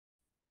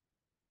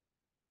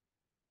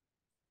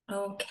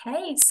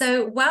Okay,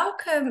 so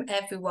welcome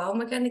everyone.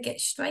 We're going to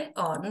get straight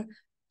on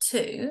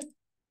to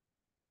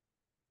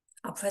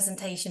our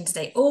presentation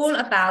today, all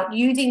about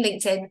using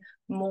LinkedIn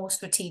more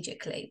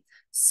strategically.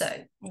 So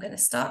I'm going to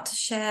start to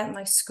share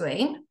my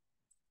screen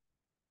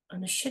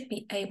and I should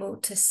be able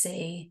to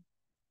see.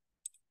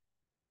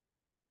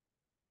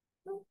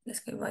 Let's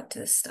go right to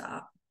the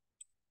start.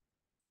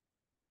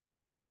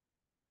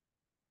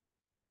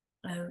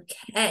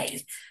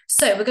 Okay,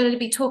 so we're going to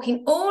be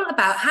talking all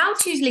about how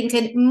to use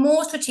LinkedIn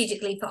more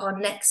strategically for our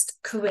next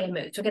career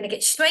moves. We're going to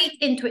get straight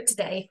into it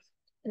today.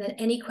 And then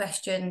any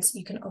questions,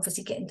 you can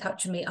obviously get in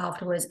touch with me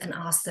afterwards and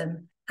ask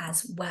them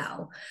as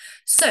well.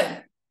 So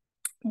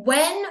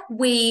when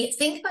we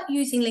think about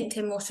using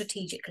LinkedIn more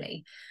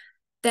strategically,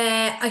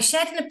 I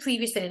shared in a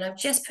previous video, and I've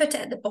just put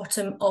it at the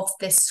bottom of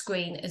this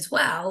screen as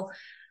well,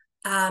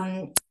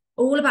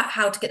 all about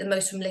how to get the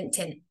most from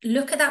LinkedIn.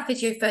 Look at that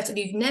video first if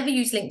you've never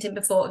used LinkedIn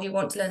before, if you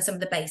want to learn some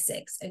of the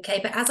basics, okay?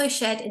 But as I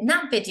shared in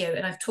that video,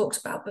 and I've talked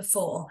about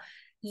before,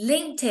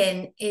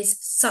 LinkedIn is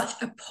such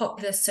a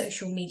popular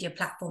social media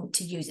platform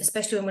to use,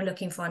 especially when we're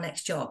looking for our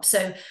next job.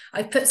 So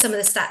I've put some of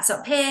the stats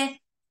up here.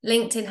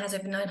 LinkedIn has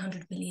over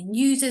 900 million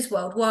users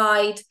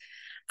worldwide.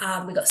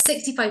 We've got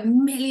 65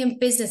 million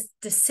business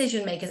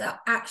decision makers are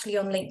actually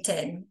on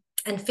LinkedIn,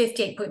 and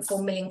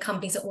 58.4 million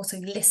companies are also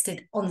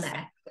listed on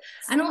there.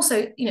 And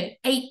also,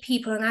 8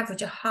 people on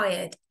average are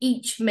hired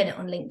each minute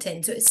on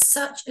LinkedIn. So it's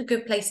such a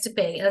good place to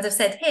be. And as I've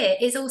said here,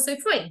 it's also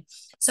free.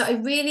 So I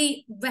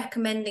really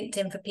recommend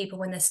LinkedIn for people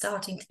when they're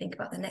starting to think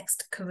about the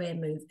next career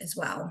move as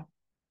well.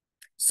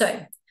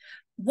 So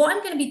what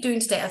I'm going to be doing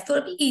today, I thought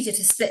it'd be easier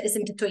to split this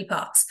into 3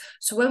 parts.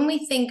 So when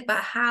we think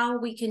about how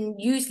we can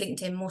use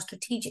LinkedIn more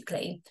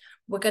strategically,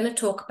 we're going to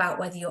talk about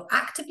whether you're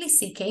actively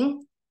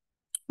seeking,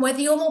 whether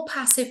you're more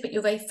passive but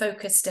you're very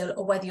focused still,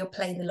 or whether you're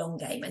playing the long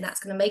game. And that's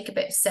going to make a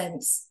bit of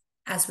sense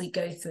as we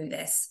go through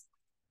this.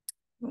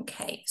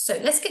 Okay, so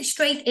let's get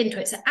straight into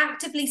it. So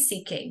actively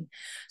seeking.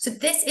 So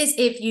this is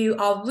if you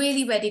are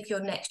really ready for your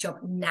next job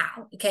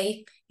now,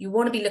 okay? You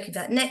want to be looking for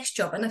that next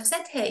job. And I've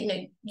said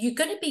here, you're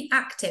going to be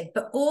active,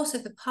 but also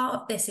the part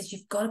of this is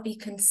you've got to be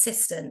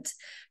consistent,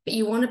 but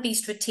you want to be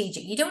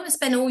strategic. You don't want to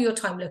spend all your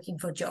time looking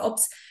for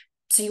jobs.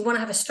 So you want to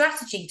have a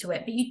strategy to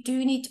it, but you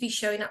do need to be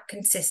showing up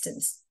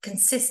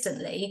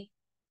consistently,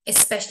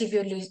 especially if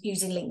you're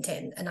using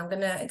LinkedIn. And I'm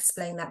going to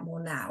explain that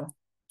more now.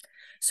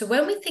 So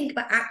when we think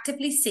about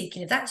actively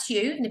seeking, if that's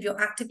you, and if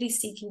you're actively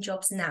seeking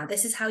jobs now,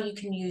 this is how you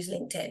can use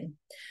LinkedIn.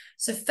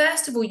 So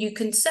first of all, you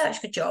can search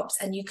for jobs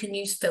and you can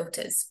use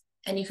filters,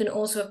 and you can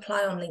also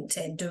apply on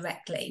LinkedIn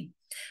directly.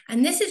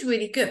 And this is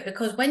really good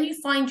because when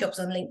you find jobs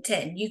on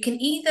LinkedIn, you can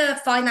either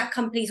find that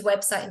company's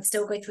website and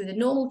still go through the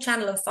normal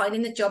channel of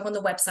finding the job on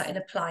the website and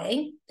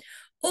applying,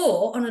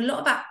 or on a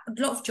lot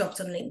of jobs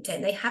on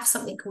LinkedIn, they have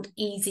something called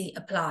Easy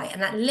Apply.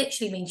 And that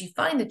literally means you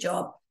find the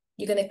job,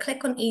 you're going to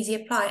click on Easy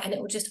Apply, and it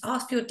will just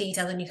ask for your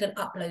details and you can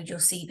upload your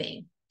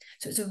CV.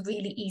 So it's a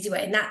really easy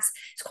way. And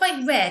it's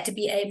quite rare to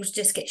be able to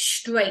just get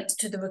straight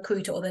to the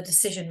recruiter or the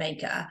decision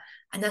maker.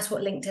 And that's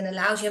what LinkedIn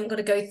allows. You haven't got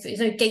to go through, there's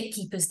no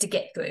gatekeepers to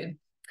get through.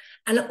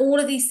 And all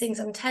of these things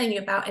I'm telling you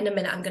about in a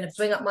minute, I'm going to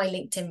bring up my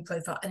LinkedIn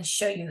profile and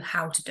show you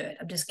how to do it.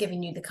 I'm just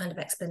giving you the kind of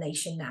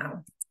explanation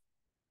now.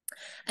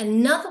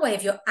 Another way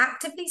if you're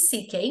actively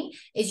seeking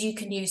is you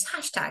can use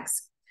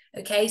hashtags.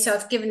 Okay, so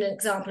I've given an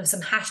example of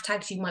some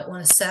hashtags you might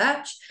want to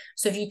search.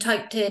 So if you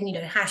typed in,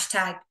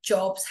 hashtag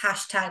jobs,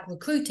 hashtag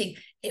recruiting,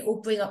 it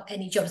will bring up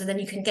any jobs, and then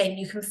you can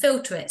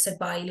filter it. So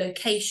by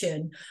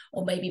location,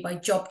 or maybe by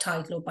job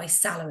title, or by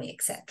salary,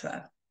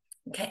 etc.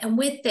 Okay, and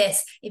with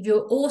this, if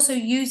you're also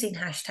using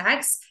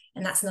hashtags,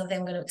 and that's another thing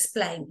I'm going to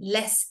explain,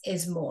 less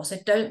is more. So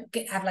don't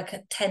have like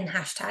 10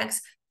 hashtags,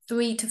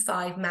 3 to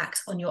 5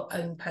 max on your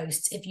own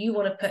posts. If you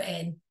want to put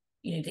in,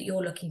 that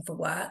you're looking for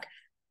work,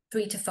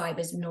 3 to 5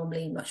 is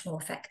normally much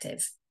more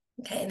effective.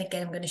 Okay, and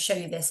again, I'm going to show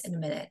you this in a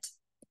minute.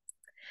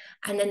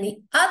 And then the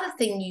other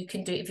thing you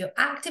can do if you're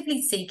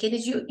actively seeking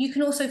is you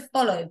can also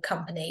follow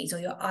companies or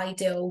your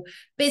ideal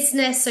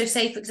business. So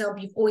say, for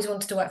example, you've always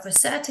wanted to work for a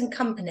certain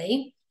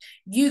company,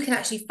 you can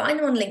actually find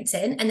them on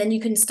LinkedIn, and then you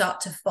can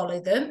start to follow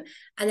them.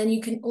 And then you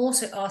can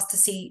also ask to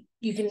see,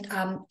 you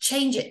can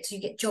change it so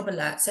you get job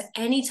alerts. So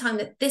anytime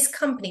that this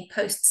company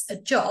posts a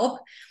job,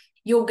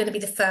 you're going to be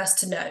the first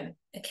to know.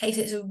 Okay,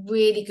 so it's a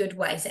really good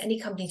way. So any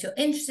companies you're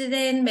interested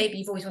in, maybe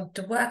you've always wanted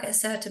to work at a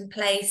certain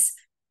place,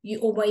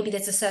 or maybe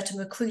there's a certain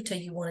recruiter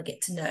you want to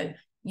get to know,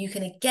 you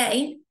can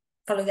again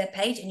follow their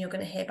page and you're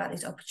going to hear about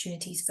these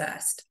opportunities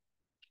first.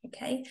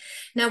 Okay,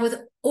 now with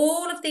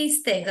all of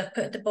these things I've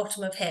put at the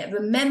bottom of here,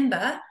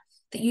 remember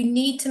that you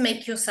need to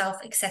make yourself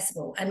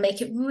accessible and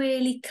make it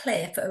really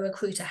clear for a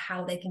recruiter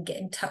how they can get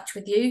in touch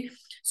with you.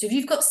 So if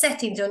you've got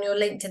settings on your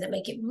LinkedIn that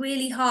make it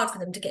really hard for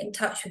them to get in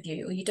touch with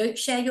you, or you don't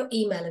share your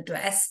email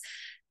address,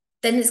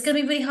 then it's going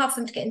to be really hard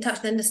for them to get in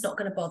touch, then it's not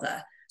going to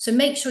bother. So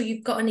make sure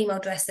you've got an email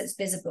address that's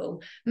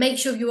visible. Make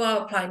sure you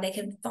are applying, they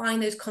can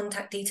find those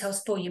contact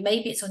details for you.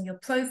 Maybe it's on your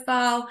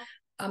profile,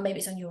 maybe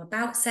it's on your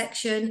about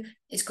section,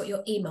 it's got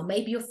your email,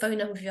 maybe your phone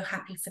number if you're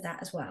happy for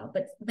that as well,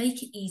 but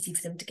make it easy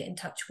for them to get in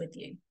touch with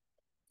you.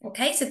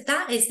 Okay, so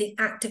that is the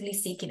actively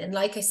seeking. And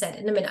like I said,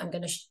 in a minute, I'm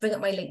going to bring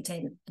up my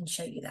LinkedIn and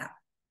show you that.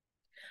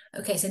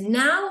 Okay, so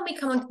now when we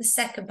come on to the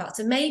second part,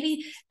 so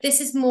maybe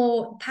this is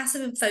more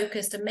passive and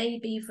focused, and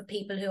maybe for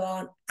people who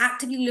aren't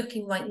actively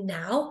looking right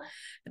now,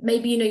 but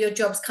maybe you know your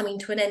job's coming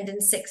to an end in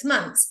 6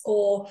 months,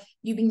 or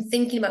you've been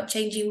thinking about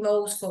changing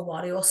roles for a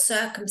while, or your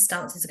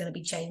circumstances are going to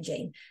be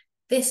changing.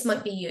 This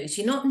might be you.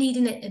 So you're not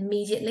needing it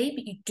immediately,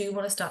 but you do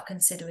want to start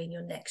considering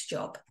your next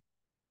job.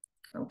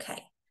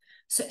 Okay,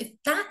 so if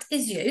that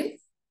is you,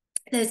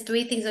 there's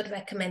 3 things I'd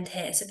recommend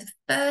here. So the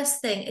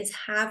first thing is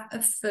have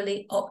a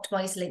fully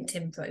optimized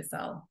LinkedIn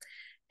profile.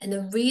 And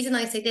the reason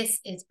I say this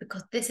is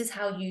because this is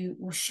how you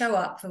will show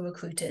up for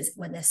recruiters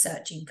when they're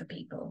searching for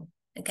people.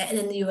 Okay, and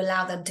then you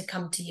allow them to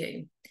come to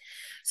you.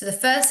 So the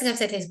first thing I've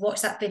said is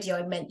watch that video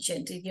I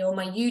mentioned. If you're on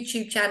my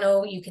YouTube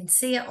channel, you can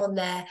see it on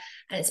there,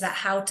 and it's about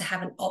how to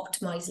have an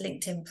optimized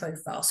LinkedIn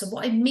profile. So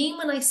what I mean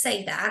when I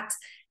say that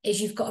is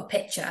you've got a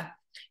picture,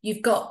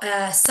 you've got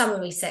a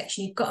summary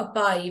section, you've got a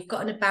bio, you've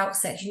got an about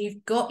section,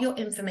 you've got your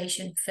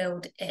information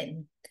filled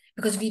in.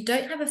 Because if you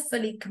don't have a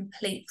fully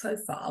complete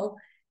profile,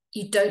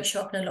 you don't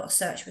show up in a lot of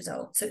search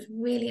results. So it's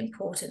really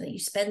important that you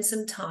spend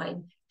some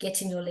time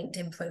getting your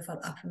LinkedIn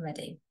profile up and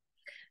ready.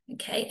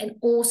 Okay, and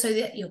also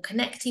that you're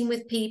connecting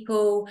with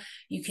people.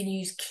 You can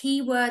use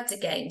keywords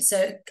again.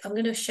 So I'm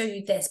going to show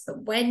you this,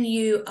 but when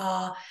you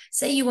are,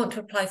 say you want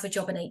to apply for a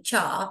job in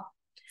HR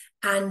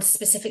and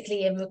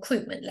specifically in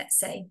recruitment, let's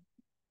say,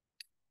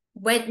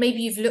 when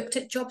maybe you've looked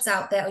at jobs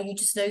out there, or you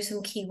just know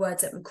some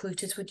keywords that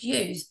recruiters would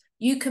use,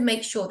 you can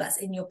make sure that's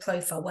in your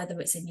profile, whether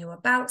it's in your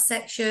about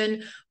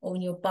section or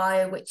in your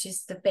bio, which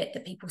is the bit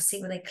that people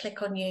see when they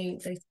click on you,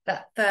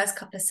 that first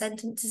couple of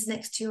sentences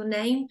next to your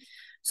name.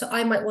 So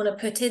I might want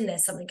to put in there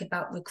something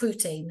about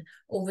recruiting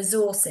or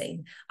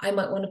resourcing. I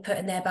might want to put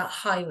in there about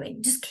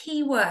hiring, just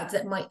keywords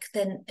that might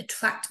then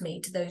attract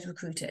me to those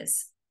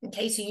recruiters.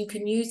 Okay, so you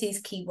can use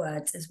these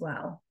keywords as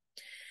well.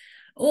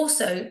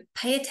 Also,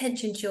 pay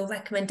attention to your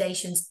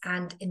recommendations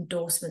and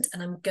endorsements.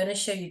 And I'm going to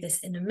show you this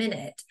in a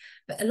minute.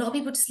 But a lot of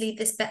people just leave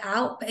this bit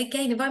out. But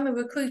again, if I'm a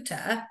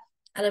recruiter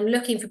and I'm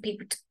looking for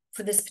people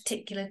for this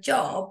particular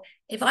job,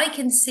 if I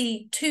can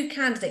see 2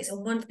 candidates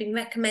and one's been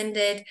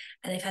recommended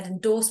and they've had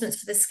endorsements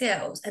for the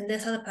skills and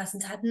this other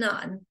person's had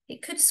none,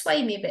 it could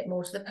sway me a bit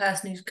more to the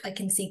person who I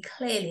can see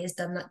clearly has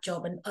done that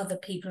job and other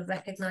people have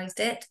recognized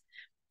it.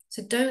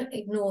 So don't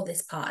ignore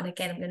this part. And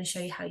again, I'm going to show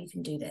you how you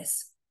can do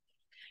this.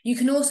 You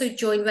can also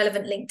join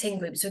relevant LinkedIn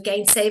groups. So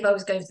again, say if I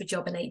was going for a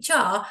job in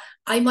HR,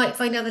 I might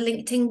find other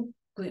LinkedIn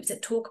groups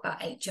that talk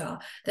about HR,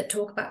 that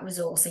talk about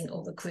resourcing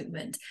or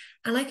recruitment.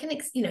 And I can,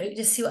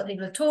 just see what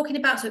people are talking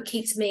about. So it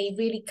keeps me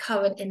really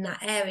current in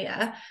that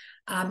area.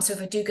 So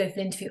if I do go for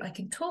an interview, I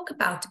can talk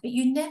about it, but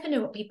you never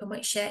know what people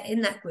might share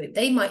in that group.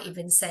 They might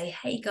even say,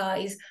 hey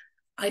guys,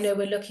 I know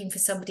we're looking for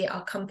somebody at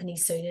our company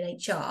soon in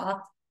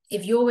HR.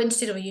 If you're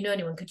interested or you know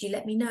anyone, could you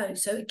let me know?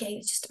 So again,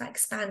 it's just about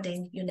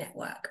expanding your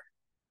network.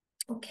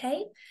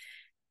 Okay,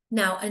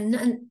 now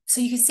and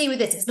so you can see with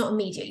this, it's not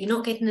immediate. You're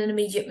not getting an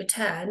immediate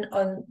return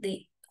on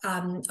the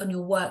on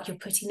your work you're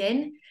putting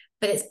in,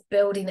 but it's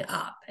building it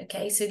up.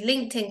 Okay, so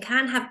LinkedIn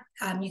can have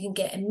you can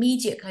get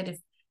immediate kind of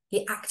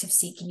the active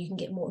seeking, you can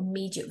get more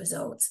immediate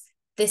results.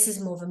 This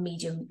is more of a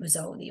medium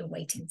result that you're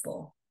waiting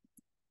for.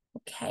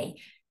 Okay,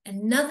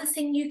 another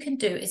thing you can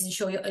do is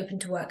ensure your open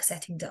to work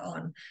settings are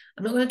on.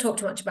 I'm not going to talk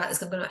too much about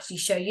this, I'm going to actually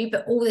show you,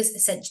 but all this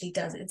essentially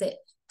does is it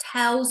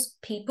tells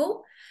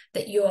people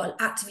that you're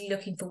actively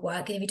looking for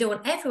work. And if you don't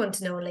want everyone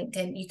to know on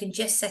LinkedIn, you can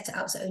just set it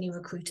up so only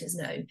recruiters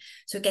know.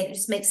 So again, it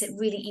just makes it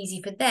really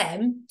easy for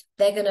them.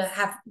 They're going to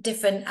have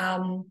different,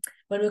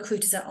 when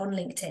recruiters are on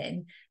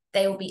LinkedIn,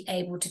 they will be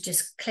able to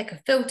just click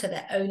a filter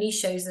that only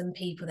shows them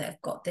people that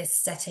have got this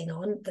setting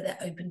on, that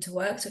they're open to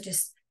work. So it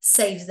just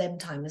saves them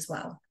time as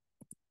well.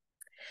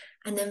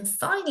 And then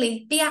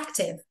finally, be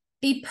active.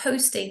 Be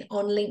posting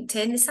on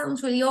LinkedIn. It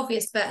sounds really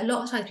obvious, but a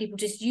lot of times people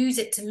just use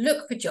it to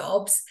look for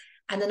jobs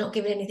and they're not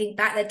giving anything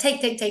back. They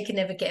take and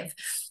never give.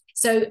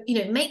 So,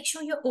 make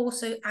sure you're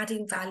also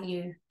adding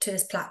value to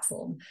this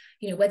platform,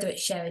 whether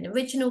it's sharing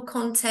original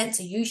content,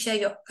 so you share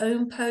your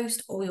own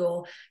post or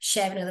you're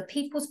sharing other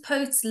people's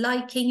posts,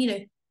 liking,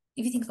 if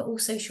you think about all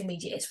social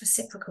media, it's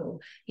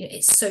reciprocal,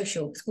 it's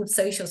social, it's called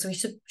social. So we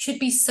should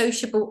be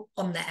sociable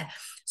on there.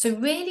 So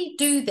really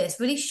do this,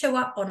 really show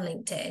up on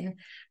LinkedIn,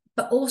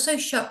 but also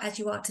show up as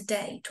you are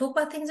today. Talk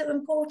about things that are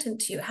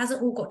important to you. It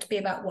hasn't all got to be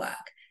about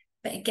work.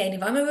 But again,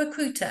 if I'm a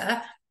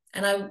recruiter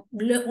and I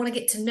want to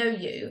get to know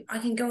you, I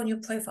can go on your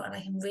profile and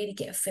I can really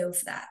get a feel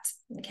for that.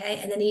 Okay.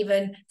 And then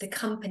even the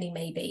company,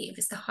 maybe if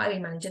it's the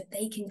hiring manager,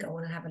 they can go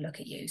on and have a look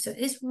at you. So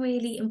it's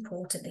really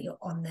important that you're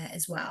on there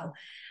as well.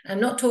 And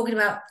I'm not talking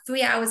about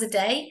 3 hours a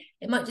day.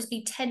 It might just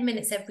be 10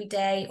 minutes every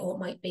day, or it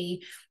might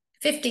be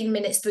 15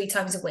 minutes 3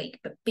 times a week,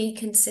 but be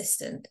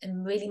consistent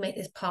and really make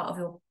this part of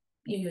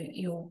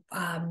your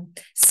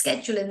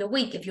schedule in the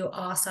week if you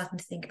are starting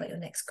to think about your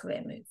next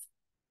career move.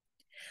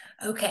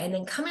 Okay, and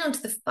then coming on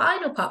to the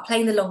final part,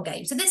 playing the long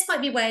game. So this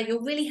might be where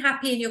you're really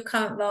happy in your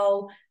current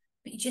role,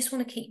 but you just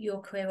want to keep your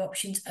career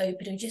options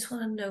open and you just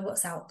want to know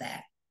what's out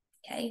there.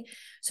 Okay,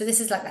 so this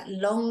is like that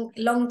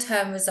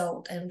long-term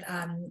result, and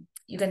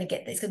you're going to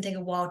get, it's going to take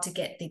a while to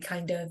get the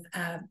kind of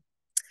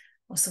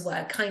what's the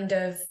word, kind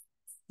of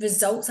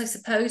results, I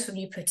suppose, from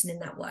you putting in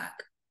that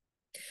work.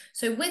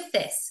 So with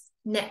this,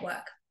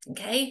 network,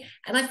 okay?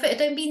 And I put,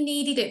 don't be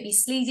needy, don't be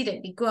sleazy,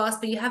 don't be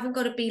graspy. You haven't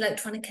got to be like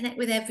trying to connect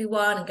with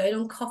everyone and going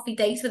on coffee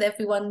dates with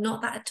everyone,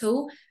 not that at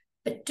all.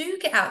 But do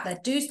get out there,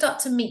 do start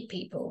to meet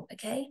people,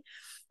 okay?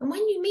 And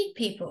when you meet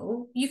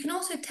people, you can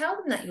also tell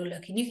them that you're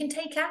looking. You can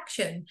take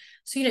action.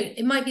 So, you know,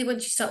 it might be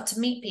once you start to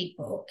meet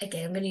people,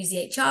 again, I'm going to use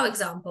the HR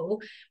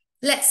example.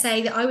 Let's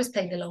say that I was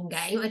playing the long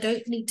game. I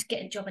don't need to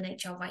get a job in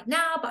HR right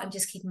now, but I'm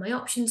just keeping my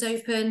options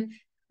open.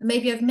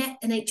 Maybe I've met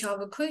an HR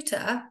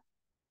recruiter.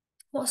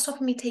 What's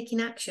stopping me taking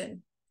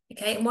action?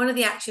 Okay, and one of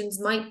the actions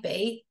might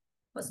be,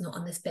 well, it's not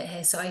on this bit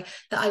here, sorry,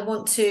 that I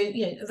want to,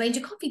 you know, arrange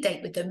a coffee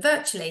date with them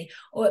virtually.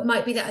 Or it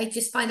might be that I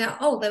just find out,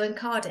 oh, they're in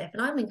Cardiff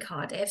and I'm in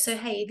Cardiff. So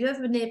hey, if you're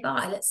ever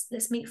nearby,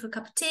 let's meet for a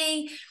cup of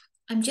tea.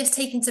 I'm just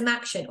taking some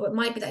action. Or it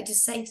might be that I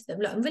just say to them,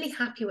 look, I'm really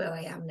happy where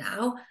I am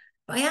now,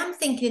 but I am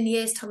thinking in a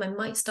year's time I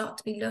might start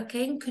to be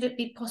looking. Could it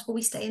be possible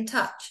we stay in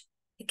touch?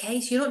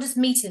 Okay, so you're not just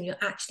meeting them, you're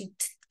actually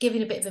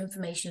giving a bit of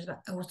information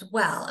as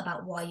well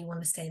about why you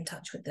want to stay in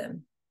touch with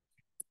them.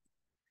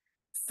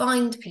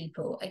 Find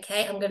people,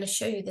 okay? I'm going to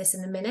show you this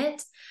in a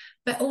minute,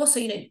 but also,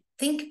 you know,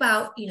 think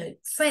about, you know,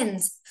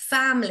 friends,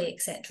 family,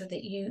 etc.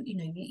 that you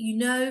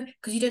know,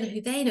 because you don't know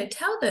who they know.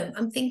 Tell them,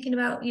 I'm thinking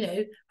about, you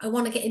know, I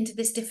want to get into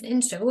this different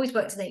industry. I've always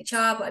worked in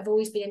HR, but I've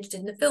always been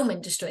interested in the film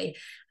industry.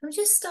 I'm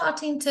just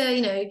starting to,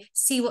 you know,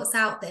 see what's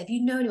out there. If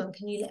you know anyone,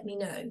 can you let me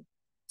know?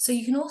 So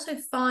you can also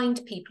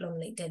find people on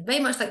LinkedIn,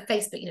 very much like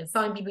Facebook, you know,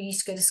 find people you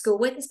used to go to school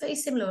with. It's very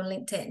similar on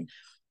LinkedIn.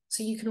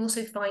 So you can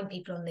also find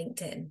people on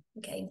LinkedIn,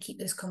 okay, and keep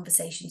those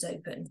conversations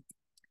open.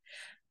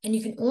 And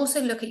you can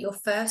also look at your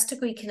first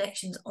degree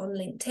connections on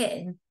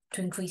LinkedIn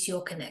to increase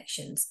your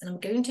connections. And I'm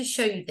going to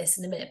show you this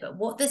in a minute, but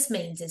what this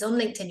means is on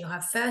LinkedIn, you'll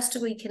have first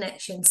degree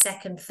connection,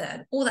 second,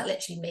 third. All that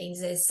literally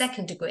means is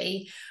second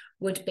degree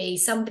would be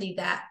somebody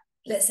that,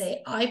 let's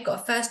say I've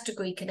got a first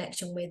degree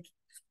connection with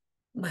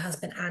my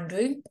husband,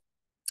 Andrew,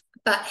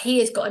 but he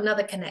has got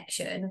another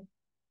connection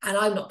and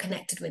I'm not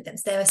connected with them.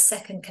 So they're a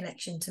second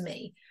connection to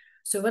me.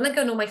 So when I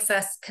go on all my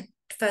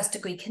first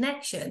degree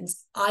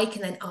connections, I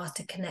can then ask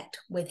to connect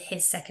with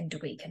his second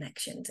degree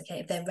connections, okay,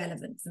 if they're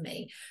relevant for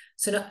me.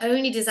 So not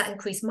only does that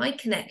increase my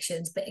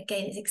connections, but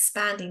again, it's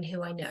expanding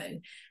who I know.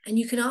 And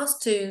you can ask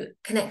to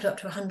connect with up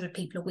to 100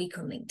 people a week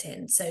on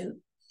LinkedIn. So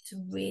it's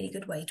a really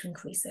good way to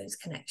increase those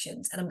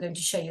connections. And I'm going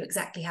to show you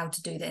exactly how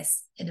to do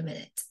this in a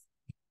minute.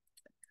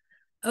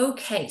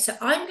 Okay, so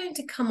I'm going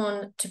to come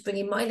on to bring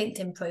in my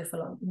LinkedIn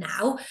profile on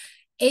now.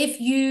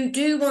 If you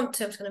do want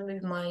to, I'm just going to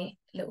move my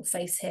little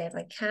face here if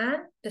I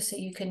can, just so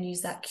you can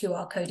use that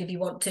QR code if you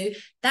want to.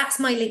 That's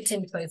my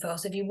LinkedIn profile.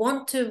 So if you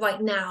want to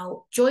right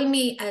now join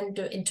me and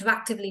do it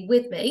interactively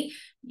with me,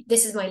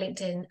 this is my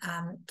LinkedIn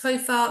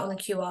profile on the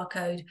QR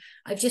code.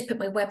 I've just put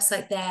my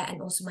website there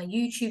and also my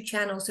YouTube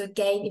channel. So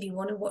again, if you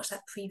want to watch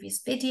that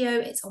previous video,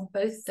 it's on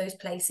both those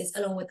places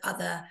along with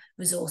other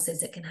resources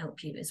that can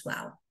help you as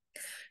well.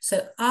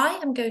 So I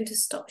am going to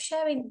stop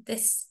sharing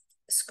this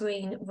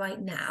screen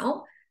right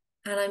now.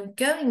 And I'm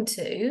going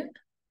to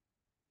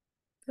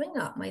bring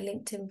up my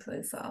LinkedIn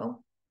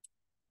profile.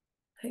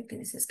 Hopefully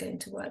this is going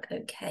to work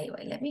okay.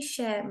 Right, let me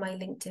share my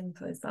LinkedIn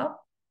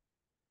profile.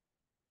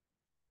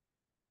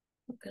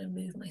 I'm going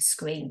to move my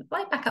screen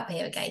right back up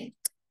here again.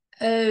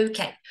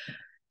 Okay,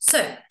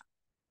 so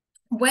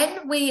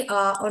when we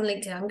are on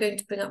LinkedIn, I'm going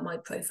to bring up my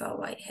profile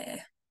right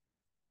here.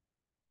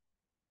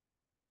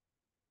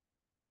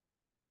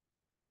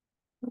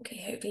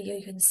 Okay, hopefully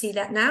you can see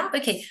that now.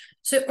 Okay,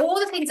 so all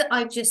the things that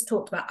I've just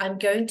talked about, I'm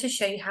going to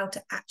show you how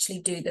to actually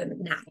do them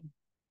now.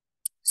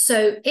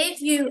 So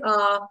if you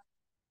are,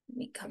 let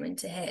me come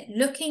into here,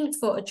 looking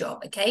for a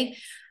job, okay?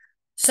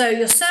 So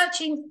you're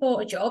searching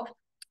for a job.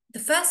 The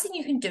first thing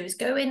you can do is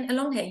go in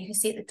along here. You can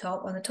see at the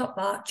top, on the top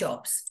bar,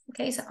 jobs.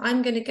 Okay, so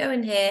I'm going to go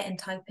in here and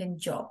type in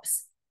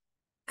jobs.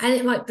 And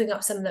it might bring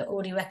up some that are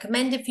already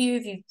recommended for you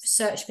if you've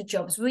searched for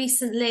jobs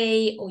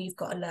recently or you've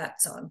got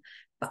alerts on.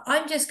 But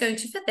I'm just going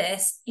to, for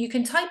this, you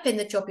can type in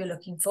the job you're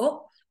looking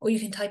for, or you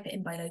can type it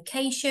in by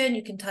location,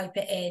 you can type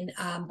it in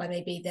by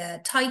maybe the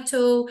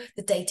title,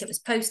 the date it was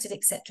posted,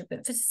 etc.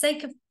 But for the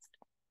sake of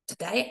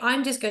today,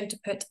 I'm just going to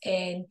put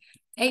in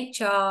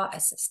HR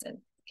assistant,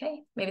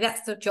 okay? Maybe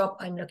that's the job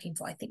I'm looking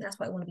for. I think that's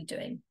what I want to be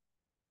doing.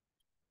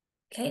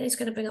 Okay, and it's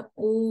going to bring up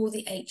all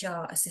the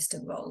HR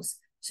assistant roles.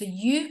 So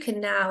you can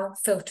now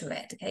filter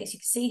it, okay? So you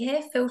can see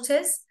here,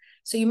 filters.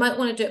 So you might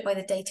want to do it by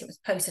the date it was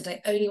posted.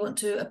 I only want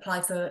to apply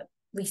for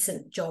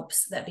recent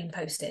jobs that have been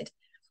posted.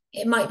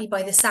 It might be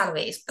by the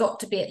salary. It's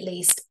got to be at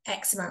least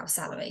X amount of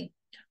salary.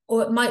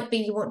 Or it might be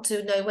you want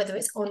to know whether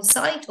it's on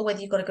site or whether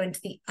you've got to go into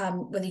the,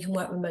 whether you can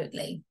work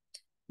remotely.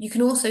 You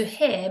can also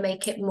here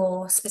make it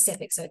more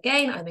specific. So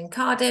again, I'm in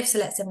Cardiff. So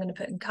let's say I'm going to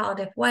put in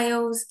Cardiff,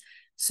 Wales.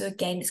 So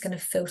again, it's going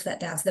to filter that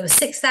down. So there were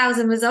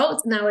 6,000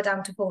 results. Now we're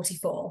down to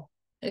 44.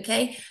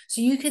 Okay. So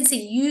you can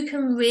see, you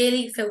can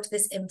really filter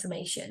this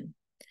information.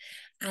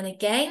 And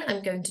again,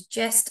 I'm going to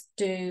just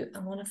do, I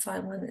want to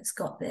find one that's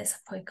got this. I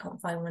probably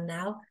can't find one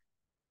now.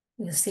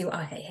 You'll see what,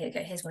 okay, here we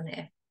go. Here's one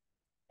here.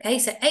 Okay,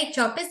 so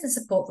HR business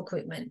support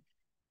recruitment.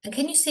 And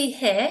can you see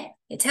here,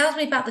 it tells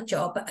me about the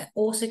job, but I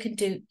also can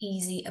do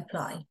easy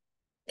apply.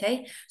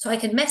 Okay, so I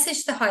can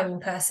message the hiring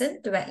person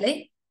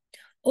directly,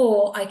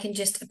 or I can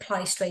just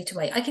apply straight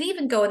away. I can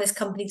even go on this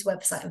company's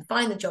website and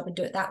find the job and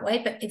do it that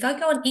way. But if I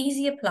go on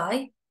easy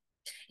apply,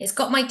 it's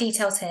got my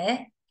details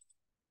here,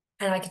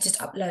 and I can just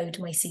upload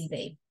my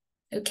CV.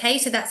 Okay,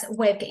 so that's a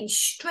way of getting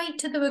straight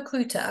to the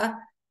recruiter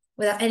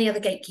without any other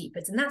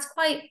gatekeepers. And that's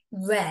quite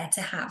rare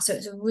to have. So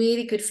it's a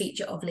really good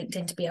feature of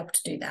LinkedIn to be able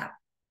to do that.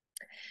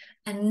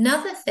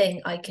 Another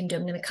thing I can do,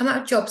 I'm going to come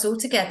out of jobs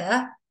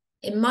altogether.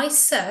 In my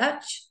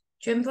search,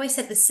 do you remember I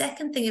said the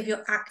second thing if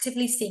you're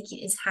actively seeking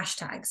is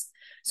hashtags?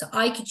 So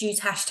I could use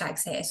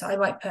hashtags here. So I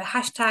might put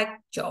hashtag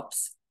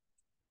jobs.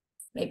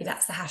 Maybe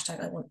that's the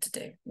hashtag I want to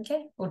do,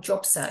 okay? Or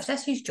job search.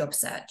 Let's use job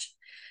search.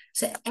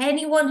 So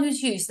anyone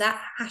who's used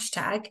that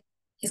hashtag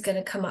is going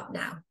to come up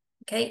now,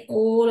 okay?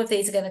 All of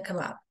these are going to come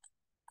up.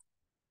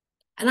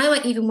 And I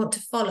might even want to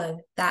follow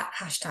that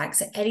hashtag.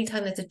 So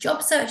anytime there's a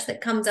job search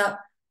that comes up,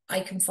 I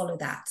can follow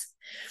that.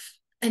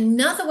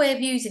 Another way of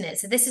using it,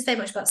 so this is very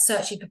much about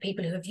searching for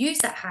people who have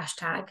used that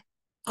hashtag.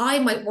 I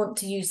might want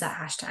to use that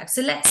hashtag.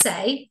 So let's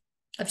say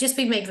I've just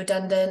been made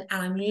redundant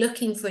and I'm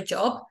looking for a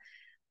job.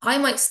 I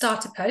might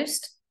start a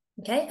post,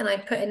 okay? And I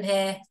put in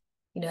here,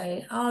 you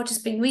know, oh,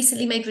 just been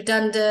recently made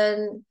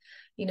redundant,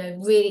 you know,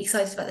 really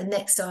excited about the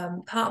next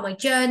part of my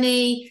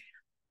journey.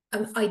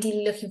 I'm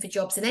ideally looking for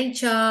jobs in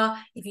HR.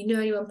 If you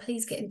know anyone,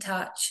 please get in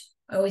touch.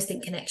 I always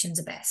think connections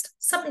are best.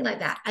 Something like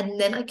that. And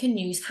then I can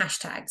use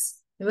hashtags.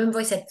 Remember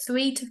I said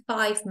 3 to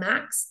 5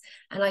 max,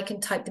 and I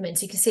can type them in.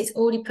 So you can see it's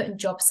already put in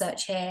job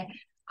search here.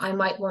 I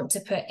might want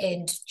to put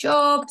into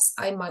jobs.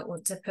 I might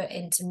want to put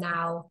into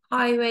now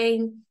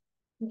hiring.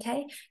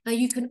 Okay. Now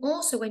you can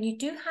also, when you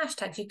do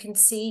hashtags, you can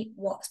see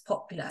what's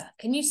popular.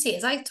 Can you see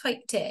as I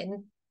typed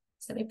in,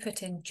 so let me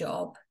put in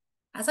job.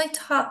 As I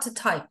start to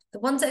type, the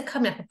ones that are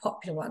coming up are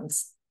popular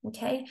ones.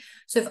 Okay.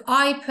 So if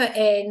I put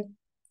in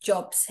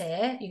jobs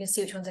here, you can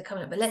see which ones are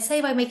coming up. But let's say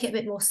if I make it a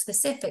bit more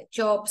specific,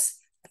 jobs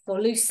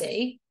for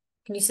Lucy,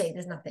 can you see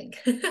there's nothing?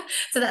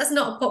 So that's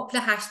not a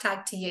popular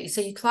hashtag to use.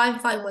 So you try and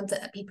find ones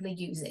that people are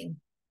using.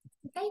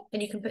 Okay,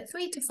 and you can put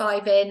 3 to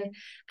 5 in,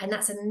 and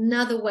that's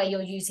another way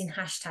you're using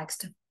hashtags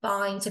to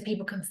find, so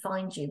people can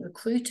find you.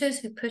 Recruiters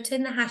who put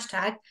in the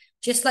hashtag,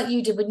 just like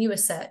you did when you were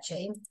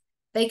searching,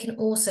 they can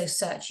also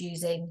search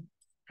using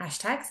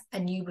hashtags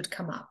and you would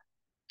come up.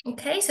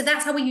 Okay, so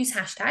that's how we use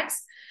hashtags.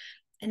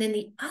 And then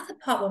the other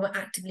part when we're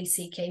actively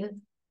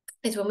seeking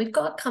is when we've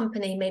got a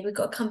company, maybe we've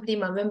got a company in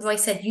mind. Remember I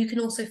said you can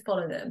also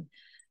follow them.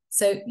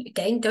 So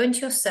again, go into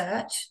your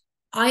search.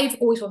 I've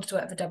always wanted to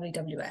work for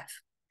WWF.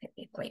 It'd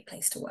be a great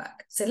place to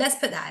work. So let's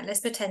put that in.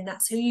 Let's pretend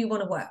that's who you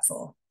want to work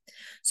for.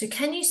 So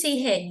can you see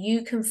here,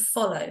 you can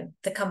follow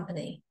the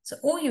company. So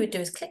all you would do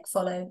is click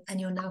follow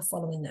and you're now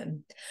following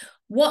them.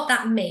 What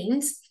that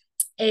means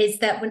is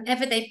that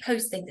whenever they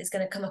post things, it's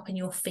going to come up in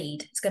your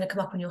feed. It's going to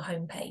come up on your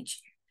homepage.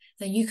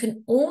 Now you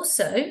can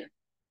also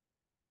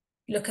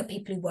look at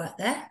people who work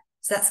there.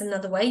 So that's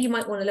another way. You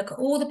might want to look at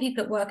all the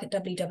people that work at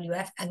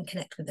WWF and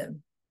connect with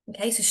them.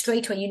 Okay, so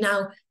straight away, you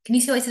now, can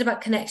you see what I said about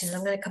connections?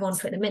 I'm going to come on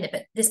to it in a minute,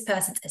 but this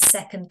person's a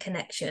second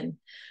connection.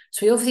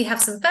 So we obviously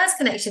have some first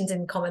connections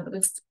in common,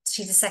 but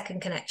she's a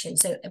second connection.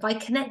 So if I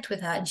connect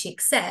with her and she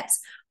accepts,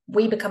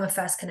 we become a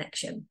first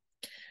connection.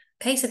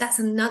 Okay, so that's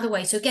another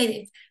way. So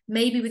again,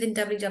 maybe within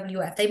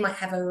WWF, they might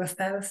have a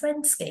refer a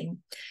friend scheme.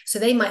 So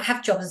they might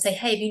have jobs and say,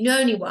 hey, if you know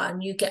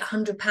anyone, you get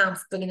 £100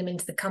 for bringing them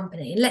into the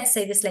company. And let's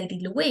say this lady,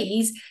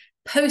 Louise,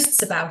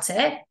 posts about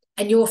it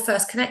and you're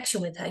first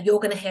connection with her, you're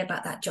going to hear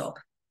about that job.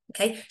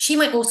 Okay, she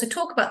might also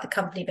talk about the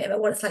company a bit, about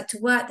what it's like to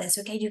work there.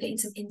 So again, you're getting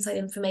some inside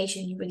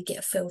information, you really get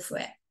a feel for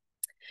it.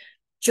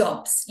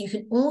 Jobs, you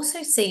can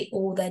also see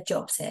all their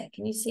jobs here.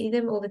 Can you see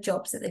them? All the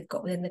jobs that they've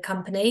got within the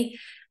company.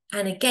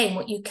 And again,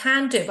 what you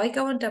can do, if I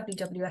go on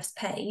WWF's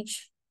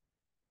page,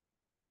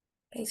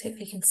 okay, so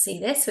hopefully you can see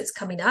this, so it's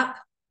coming up,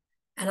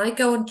 and I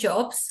go on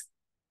jobs.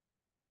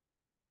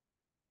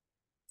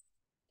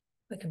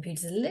 My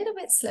computer's a little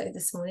bit slow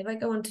this morning. If I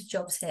go on to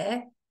jobs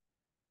here,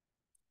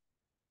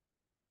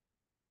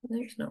 no,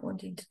 it's not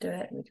wanting to do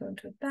it. We go on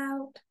to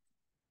about.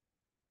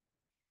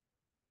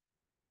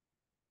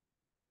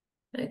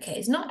 Okay,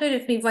 it's not doing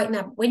it for me right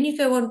now. But when you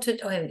go on to,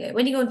 oh, here we go.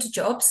 When you go on to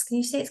jobs, can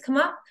you see it's come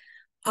up?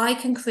 I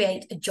can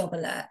create a job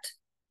alert.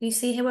 You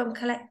see here where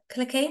I'm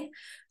clicking?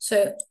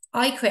 So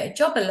I create a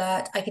job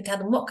alert. I can tell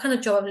them what kind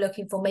of job I'm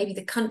looking for, maybe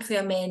the country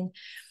I'm in,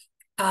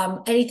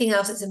 anything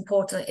else that's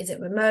important. Is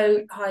it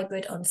remote,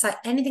 hybrid, on-site,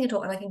 anything at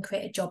all, and I can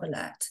create a job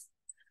alert.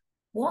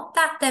 What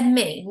that then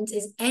means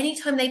is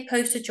anytime they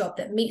post a job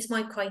that meets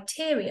my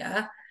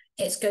criteria,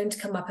 it's going to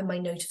come up in my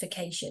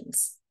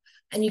notifications.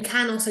 And you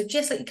can also,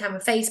 just like you can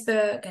with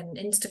Facebook and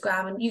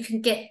Instagram, and you can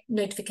get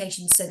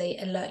notifications so they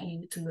alert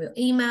you through your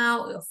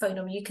email or your phone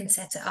number, you can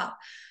set it up.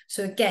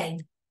 So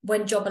again,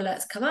 when job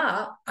alerts come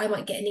up, I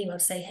might get an email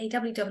to say, hey,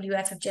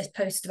 WWF have just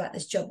posted about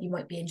this job you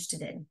might be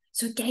interested in.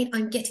 So again,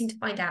 I'm getting to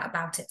find out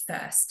about it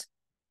first.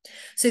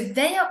 So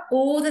they are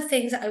all the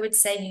things that I would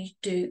say you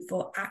do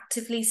for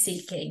actively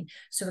seeking.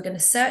 So we're going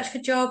to search for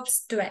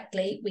jobs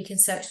directly. We can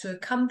search through a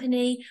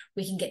company.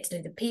 We can get to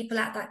know the people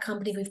at that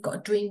company. We've got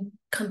a dream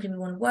company we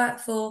want to work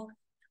for.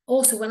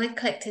 Also, when I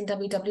clicked in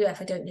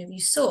WWF, I don't know if you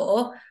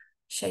saw,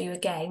 show you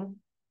again.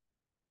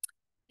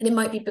 And it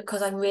might be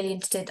because I'm really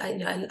interested,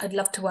 I'd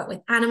love to work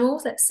with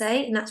animals, let's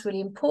say, and that's really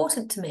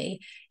important to me.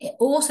 It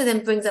also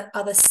then brings up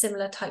other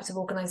similar types of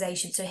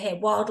organizations. So here,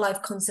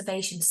 Wildlife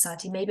Conservation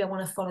Society, maybe I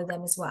want to follow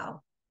them as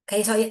well.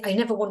 Okay, so I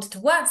never wanted to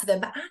work for them,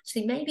 but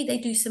actually maybe they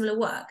do similar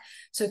work.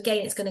 So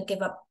again, it's going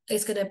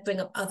to bring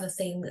up other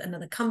things and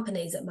other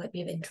companies that might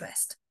be of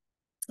interest.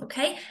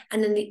 Okay,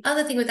 and then the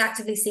other thing with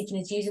actively seeking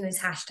is using those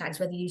hashtags,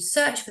 whether you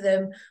search for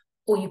them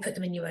or you put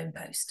them in your own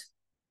post.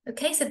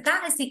 Okay, so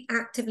that is the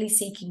actively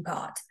seeking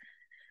part.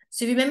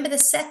 So remember the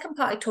second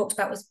part I talked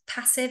about was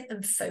passive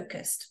and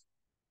focused.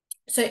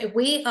 So if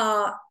we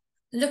are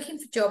looking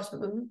for jobs, but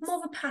we're more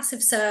of a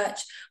passive search,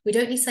 we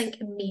don't need something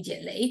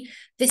immediately,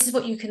 this is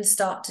what you can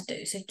start to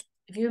do. So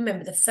if you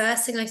remember, the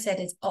first thing I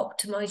said is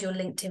optimize your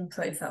LinkedIn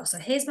profile. So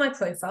here's my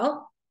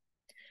profile.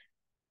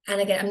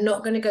 And again, I'm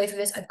not going to go through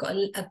this. I've got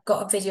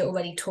a video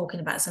already talking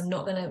about it, so I'm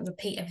not going to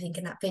repeat everything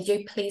in that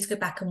video. Please go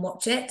back and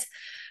watch it.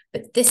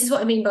 But this is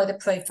what I mean by the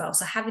profile.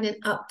 So having an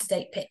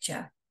up-to-date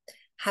picture,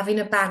 having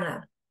a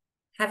banner,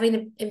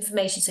 having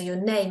information, so your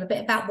name, a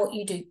bit about what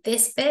you do.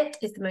 This bit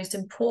is the most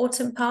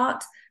important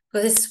part,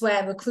 because this is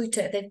where a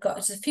recruiter, they've got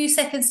just a few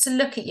seconds to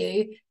look at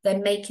you. They're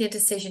making a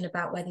decision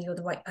about whether you're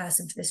the right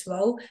person for this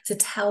role. So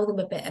tell them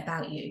a bit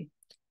about you.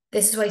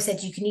 This is why I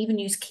said you can even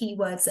use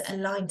keywords that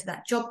align to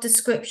that job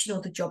description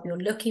or the job you're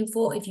looking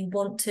for if you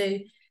want to,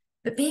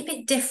 but be a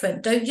bit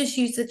different. Don't just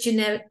use the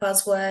generic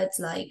buzzwords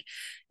like,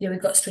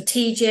 we've got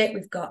strategic,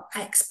 we've got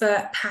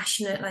expert,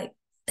 passionate, like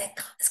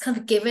it's kind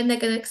of a given. They're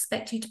going to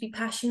expect you to be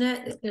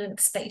passionate. They're going to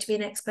expect you to be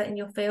an expert in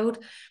your field.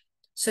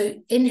 So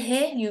in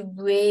here, you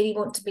really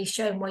want to be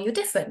shown why you're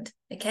different,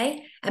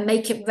 okay? And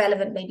make it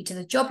relevant maybe to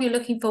the job you're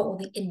looking for or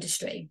the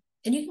industry.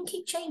 And you can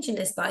keep changing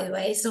this, by the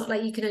way. It's not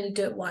like you can only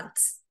do it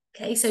once.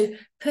 Okay, so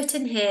put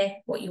in here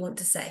what you want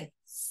to say.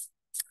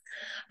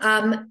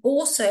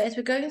 Also, as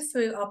we're going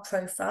through our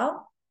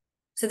profile,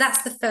 so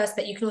that's the first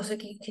bit. You can also,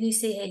 can you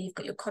see here, you've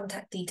got your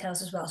contact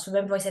details as well. So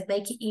remember I said,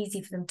 make it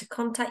easy for them to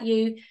contact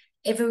you.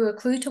 If a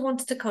recruiter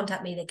wanted to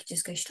contact me, they could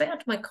just go straight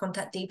onto my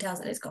contact details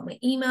and it's got my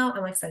email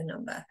and my phone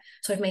number.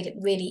 So I've made it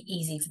really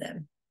easy for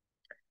them.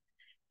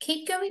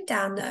 Keep going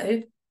down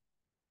though,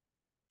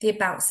 the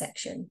about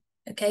section.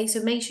 Okay,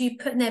 so make sure you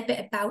put in there a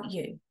bit about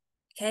you.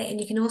 Okay, and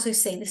you can also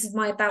see this is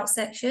my about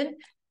section.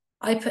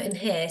 I put in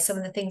here some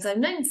of the things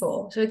I'm known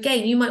for. So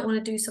again, you might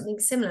want to do something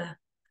similar.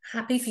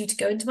 Happy for you to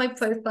go into my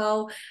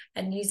profile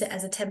and use it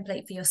as a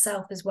template for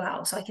yourself as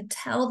well. So I can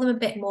tell them a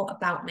bit more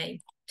about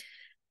me.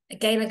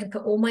 Again, I can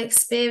put all my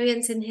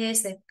experience in here.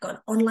 So they've got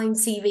an online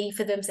CV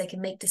for them so they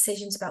can make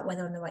decisions about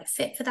whether I'm the right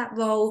fit for that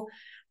role.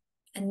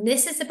 And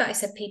this is about, I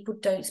said, people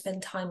don't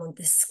spend time on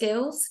the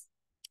skills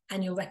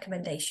and your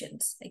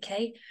recommendations,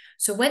 okay?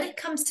 So when it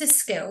comes to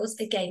skills,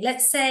 again,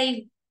 let's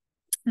say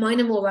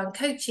mine are more around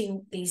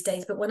coaching these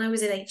days, but when I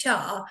was in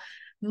HR,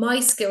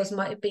 my skills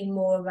might have been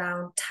more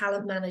around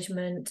talent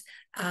management.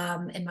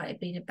 It might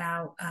have been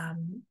about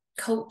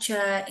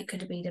culture. It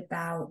could have been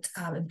about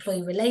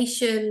employee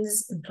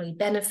relations, employee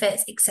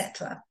benefits,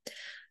 etc.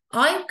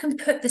 I can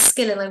put the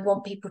skill in I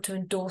want people to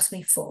endorse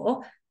me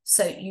for.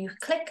 So you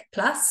click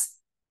plus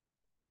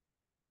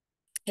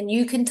and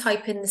you can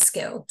type in the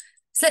skill.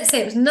 So let's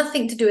say it was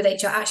nothing to do with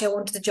HR. Actually, I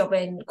wanted a job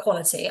in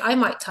quality. I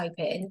might type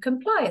it in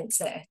compliance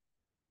there.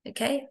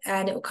 Okay,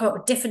 and it will come up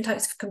with different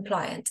types of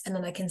compliance, and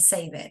then I can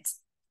save it.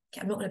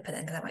 Okay, I'm not going to put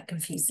that because that might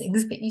confuse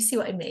things, but you see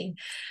what I mean.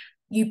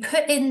 You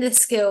put in the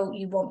skill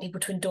you want people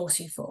to endorse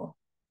you for.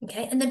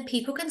 Okay, and then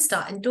people can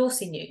start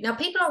endorsing you. Now,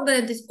 people aren't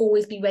going to just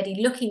always be ready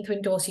looking to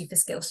endorse you for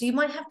skills, so you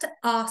might have to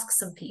ask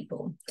some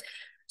people.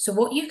 So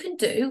what you can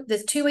do,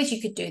 there's two ways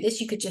you could do this.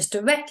 You could just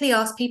directly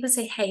ask people,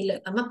 say, hey,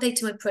 look, I'm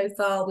updating my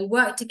profile. We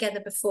worked together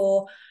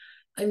before.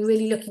 I'm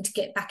really looking to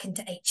get back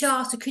into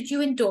HR. So could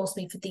you endorse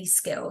me for these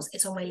skills?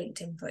 It's on my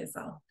LinkedIn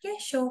profile. Yeah,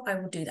 sure. I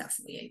will do that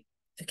for you.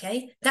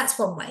 Okay. That's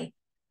one way.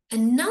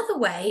 Another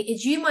way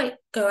is you might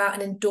go out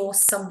and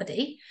endorse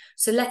somebody.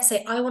 So let's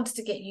say I wanted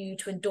to get you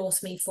to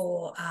endorse me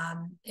for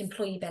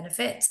employee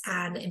benefits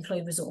and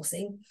employee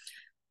resourcing.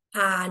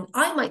 And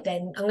I might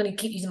then, I'm going to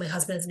keep using my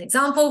husband as an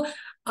example.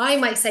 I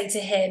might say to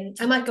him,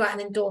 I might go out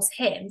and endorse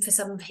him for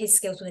some of his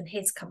skills within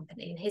his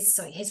company and his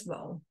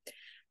role.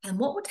 And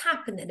what would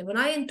happen then, when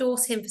I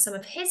endorse him for some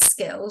of his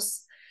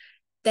skills,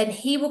 then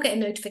he will get a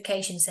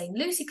notification saying,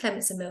 Lucy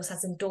Clementson-Mills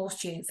has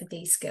endorsed you for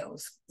these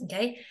skills,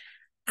 okay?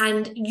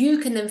 And you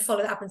can then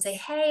follow that up and say,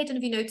 hey, I don't know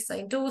if you noticed I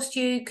endorsed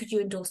you. Could you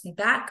endorse me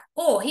back?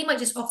 Or he might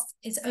just off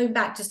his own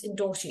back just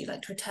endorse you,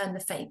 like to return the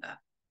favor,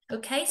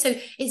 okay? So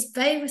it's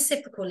very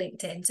reciprocal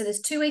LinkedIn. So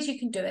there's two ways you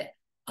can do it.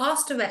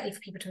 Ask directly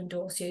for people to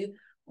endorse you,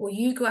 or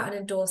you go out and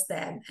endorse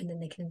them and then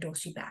they can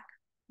endorse you back.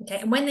 Okay,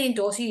 and when they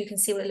endorse you, you can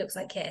see what it looks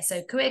like here.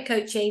 So career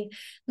coaching,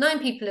 9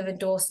 people have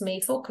endorsed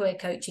me for career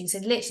coaching. So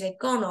literally they've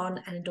gone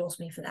on and endorsed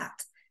me for that.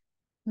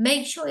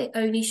 Make sure it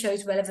only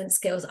shows relevant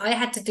skills. I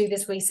had to do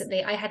this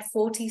recently. I had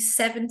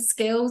 47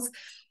 skills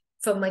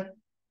from my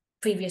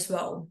previous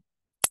role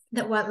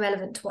that weren't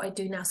relevant to what I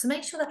do now. So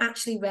make sure they're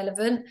actually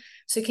relevant.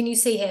 So can you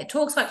see here, it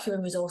talks about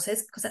human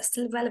resources because that's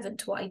still relevant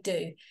to what I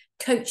do.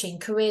 Coaching,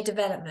 career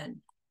development.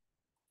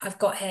 I've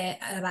got here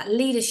about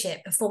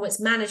leadership, performance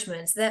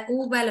management. So they're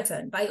all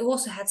relevant, but I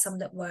also had some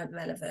that weren't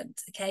relevant.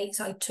 Okay,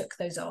 so I took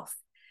those off.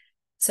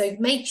 So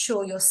make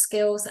sure your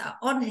skills that are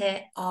on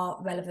here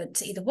are relevant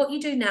to either what you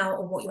do now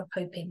or what you're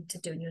hoping to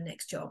do in your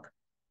next job.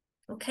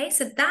 Okay,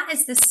 so that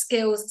is the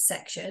skills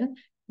section.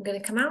 I'm going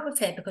to come out with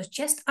here because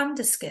just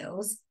under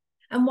skills,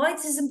 and why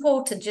this is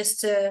important, just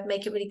to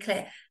make it really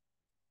clear,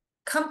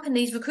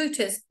 companies,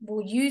 recruiters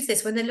will use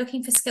this when they're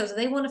looking for skills. If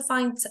they want to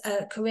find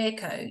a career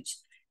coach,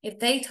 if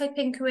they type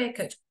in career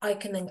coach, I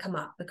can then come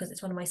up because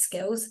it's one of my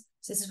skills.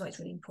 So this is why it's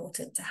really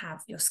important to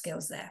have your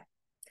skills there.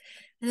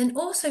 And then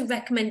also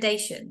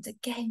recommendations.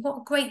 Again, what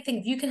a great thing.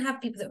 If you can have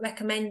people that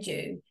recommend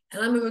you,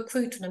 and I'm a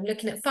recruiter and I'm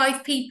looking at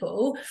 5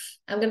 people,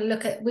 I'm going to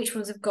look at which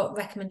ones have got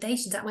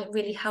recommendations. That might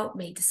really help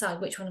me decide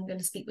which one I'm going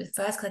to speak with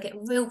first because I get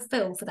a real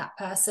feel for that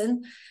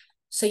person.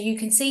 So you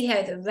can see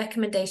here the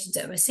recommendations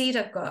that are received.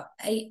 I've got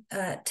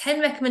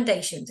 10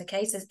 recommendations,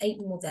 okay? So there's 8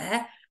 more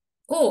there.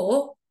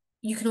 Or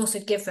you can also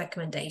give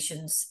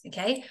recommendations,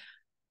 okay?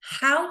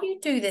 How you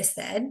do this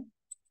then,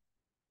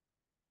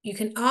 you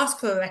can ask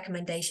for a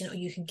recommendation or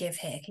you can give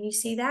here. Can you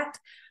see that?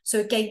 So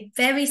again,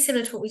 very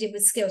similar to what we did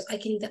with skills. I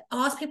can either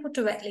ask people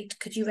directly,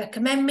 could you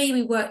recommend me?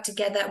 We work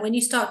together. When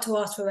you start to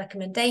ask for a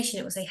recommendation,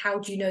 it will say, how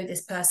do you know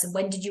this person?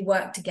 When did you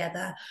work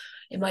together?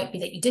 It might be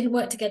that you didn't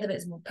work together, but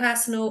it's more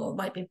personal, or it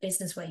might be a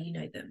business where you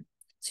know them.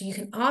 So you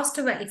can ask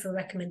directly for a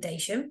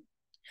recommendation.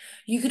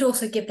 You could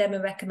also give them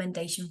a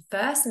recommendation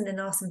first and then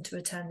ask them to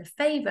return the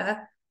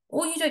favor,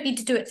 or you don't need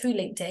to do it through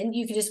LinkedIn.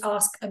 You could just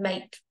ask a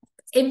mate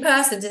in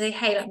person to say,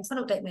 hey, I'm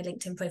trying to update my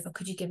LinkedIn profile.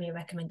 Could you give me a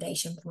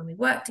recommendation from when we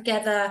work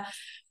together?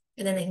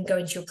 And then they can go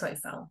into your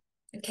profile.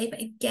 Okay,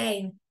 but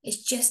again,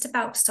 it's just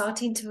about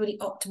starting to really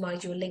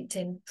optimize your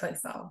LinkedIn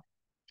profile.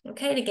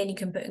 Okay, and again, you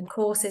can put in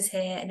courses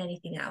here and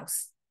anything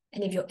else.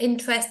 Any of your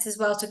interests as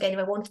well. So again, if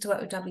I wanted to work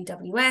with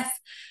WWF,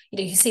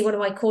 you can see one of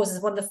my courses,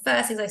 one of the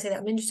first things I say that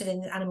I'm interested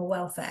in is animal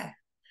welfare.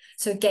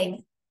 So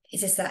again,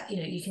 it's just that,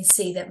 you can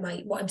see that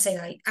what I'm saying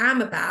I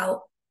am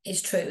about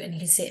is true, and you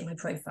can see it in my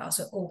profile.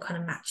 So it all kind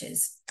of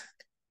matches.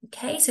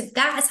 Okay, so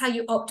that is how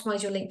you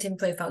optimize your LinkedIn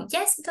profile.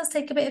 Yes, it does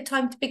take a bit of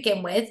time to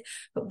begin with,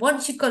 but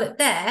once you've got it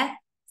there,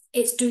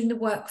 it's doing the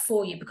work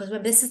for you, because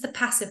remember, this is the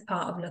passive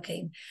part of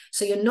looking.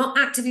 So you're not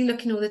actively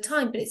looking all the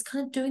time, but it's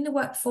kind of doing the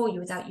work for you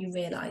without you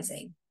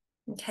realizing.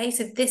 Okay,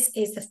 so this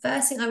is the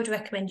first thing I would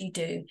recommend you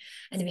do.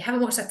 And if you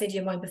haven't watched that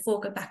video of mine before,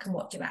 go back and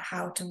watch about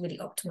how to really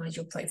optimize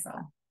your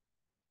profile.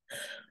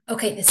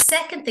 Okay, the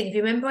second thing, if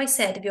you remember I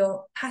said, if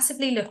you're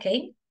passively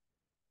looking,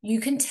 you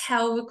can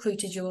tell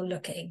recruiters you're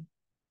looking.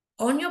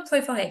 On your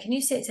profile here, can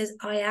you see it says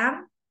I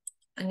am?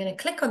 I'm going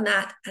to click on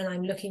that and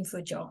I'm looking for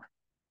a job.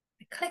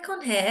 I click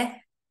on here,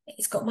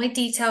 it's got my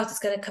details, it's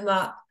going to come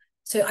up.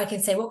 So I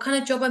can say what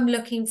kind of job I'm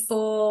looking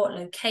for,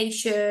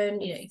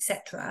 location,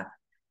 etc.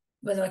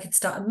 Whether I could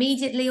start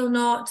immediately or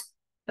not,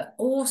 but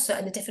also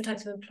and the different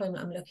types of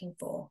employment I'm looking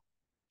for.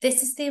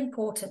 This is the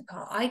important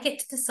part. I get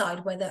to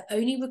decide whether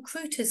only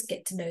recruiters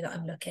get to know that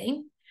I'm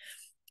looking,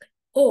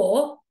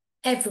 or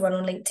everyone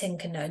on LinkedIn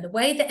can know. And the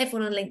way that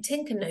everyone on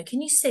LinkedIn can know,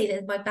 can you see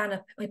there's my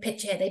banner, my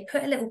picture here? They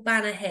put a little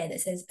banner here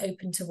that says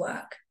open to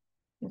work.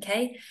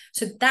 Okay,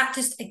 so that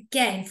just,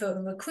 again, for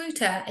a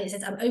recruiter, it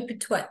says I'm open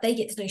to work. They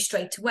get to know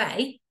straight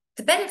away.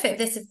 The benefit of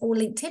this, if all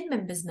LinkedIn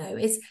members know,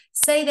 is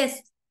say there's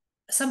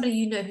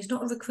somebody who's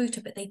not a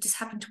recruiter, but they just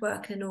happen to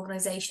work in an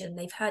organization and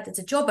they've heard there's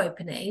a job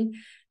opening.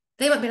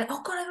 They might be like,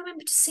 oh God, I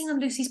remember just seeing on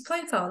Lucy's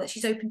profile that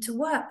she's open to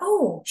work.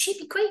 Oh, she'd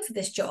be great for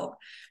this job.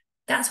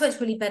 That's where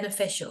it's really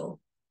beneficial.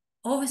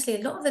 Obviously,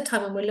 a lot of the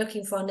time when we're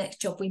looking for our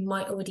next job, we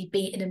might already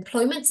be in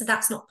employment. So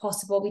that's not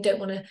possible. We don't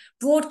want to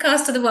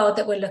broadcast to the world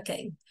that we're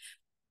looking.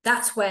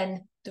 That's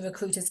when the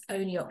recruiter's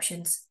only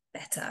option's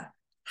better.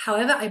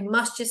 However, I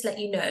must just let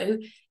you know,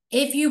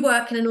 if you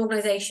work in an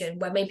organization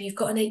where maybe you've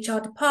got an HR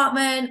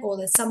department or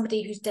there's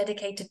somebody who's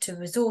dedicated to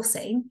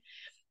resourcing,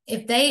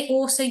 if they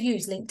also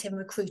use LinkedIn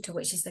Recruiter,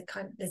 which is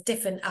there's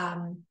different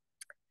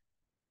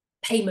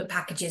payment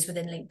packages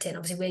within LinkedIn.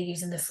 Obviously, we're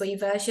using the free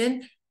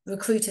version.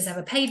 Recruiters have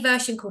a paid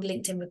version called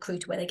LinkedIn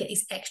Recruiter where they get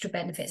these extra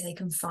benefits. They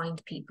can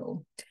find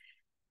people.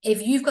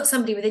 If you've got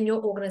somebody within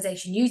your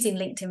organization using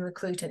LinkedIn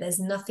Recruiter, there's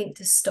nothing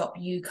to stop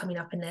you coming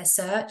up in their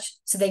search.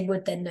 So they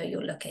would then know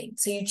you're looking.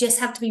 So you just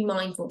have to be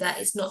mindful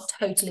that it's not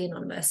totally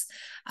anonymous,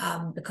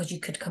 because you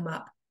could come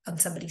up on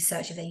somebody's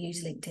search if they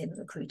use LinkedIn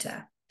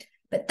Recruiter.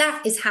 But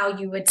that is how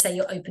you would say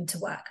you're open to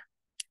work.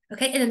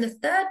 Okay, and then the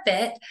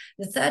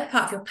third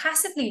part, if you're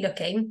passively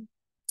looking,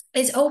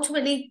 is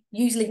ultimately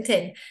use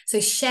LinkedIn. So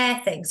share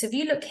things. So if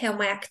you look here on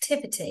my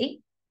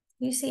activity,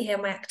 you see here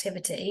my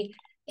activity,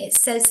 it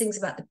says things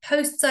about the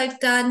posts I've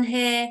done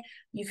here.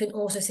 You can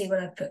also see when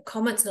I've put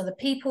comments on other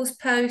people's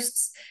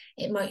posts.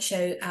 It might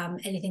show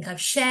anything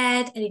I've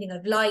shared, anything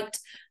I've liked.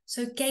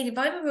 So again, if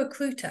I'm a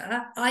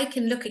recruiter, I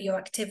can look at your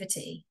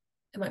activity.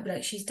 It might be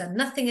like, she's done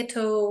nothing at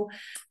all.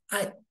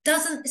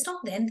 It's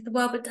not the end of the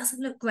world, but it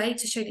doesn't look great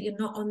to show that you're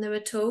not on there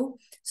at all.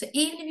 So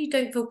even if you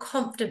don't feel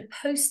confident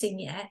posting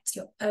yet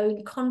your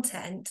own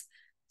content,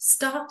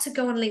 start to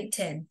go on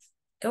LinkedIn.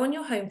 Go on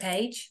your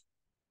homepage,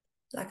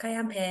 like I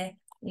am here.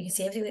 You can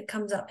see everything that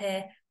comes up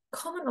here.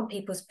 Comment on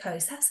people's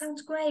posts. That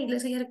sounds great.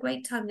 Looks like you had a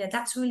great time there.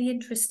 That's really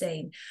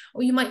interesting.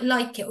 Or you might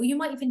like it, or you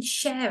might even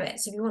share it.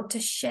 So if you want to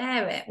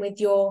share it with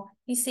you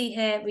see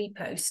here,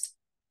 repost.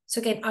 So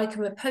again, I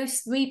can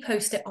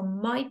repost it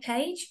on my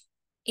page,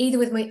 either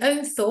with my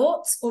own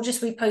thoughts or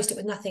just repost it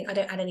with nothing. I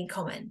don't add any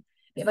comment.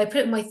 But if I put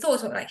it in my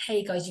thoughts, I'm like,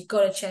 hey guys, you've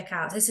got to check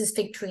out. This is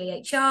Fig Tree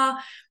HR.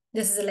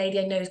 This is a lady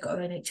I know who's got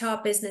her own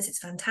HR business. It's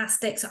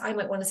fantastic. So I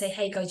might want to say,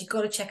 hey guys, you've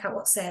got to check out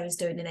what Sarah's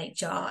doing in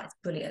HR. It's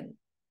brilliant.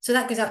 So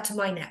that goes out to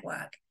my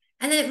network.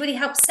 And then it really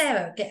helps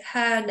Sarah get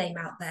her name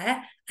out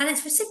there. And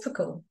it's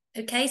reciprocal.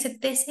 Okay. So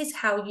this is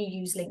how you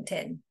use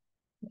LinkedIn.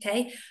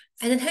 Okay.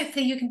 And then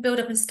hopefully you can build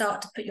up and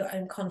start to put your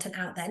own content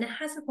out there. And it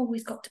hasn't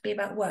always got to be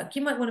about work.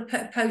 You might want to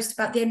put a post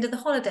about the end of the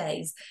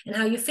holidays and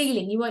how you're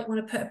feeling. You might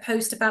want to put a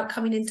post about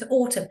coming into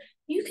autumn.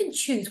 You can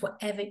choose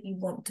whatever you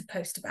want to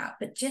post about,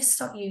 but just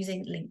start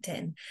using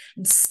LinkedIn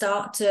and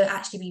start to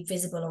actually be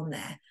visible on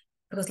there.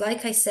 Because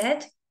like I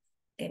said,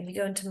 again, if you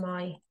go into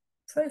my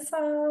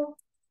profile,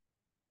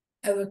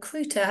 a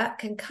recruiter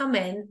can come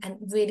in and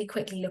really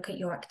quickly look at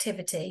your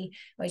activity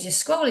by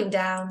just scrolling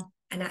down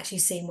and actually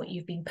seeing what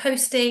you've been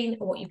posting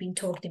or what you've been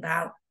talking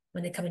about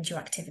when they come into your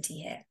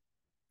activity here.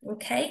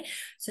 Okay,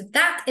 so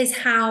that is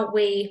how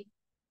we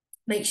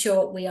make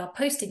sure we are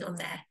posting on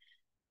there.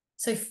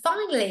 So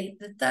finally,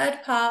 the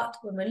third part,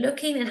 when we're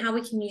looking at how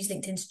we can use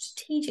LinkedIn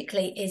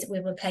strategically, is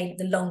when we're playing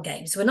the long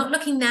game. So we're not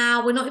looking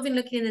now, we're not even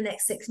looking in the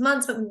next 6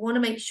 months, but we want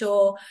to make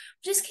sure we're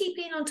just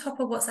keeping on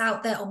top of what's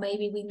out there, or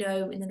maybe we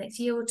know in the next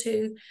year or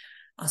two,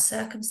 our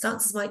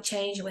circumstances might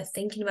change, and we're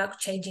thinking about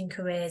changing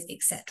careers,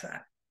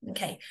 etc.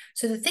 Okay,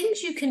 so the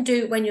things you can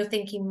do when you're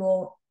thinking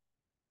more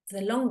for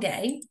the long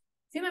game,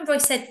 if you remember I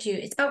said to you,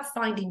 it's about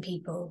finding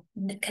people,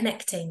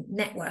 connecting,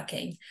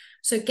 networking.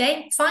 So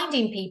again,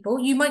 finding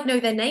people, you might know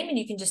their name and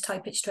you can just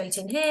type it straight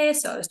in here.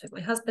 So I was with my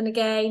husband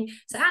again.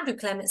 So Andrew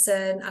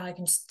Clementson, and I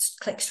can just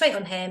click straight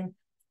on him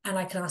and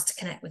I can ask to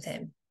connect with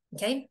him.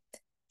 Okay.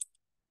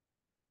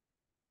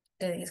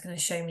 I don't think it's going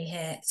to show me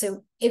here.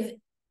 So if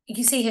you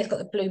can see here, it's got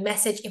the blue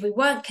message. If we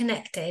weren't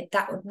connected,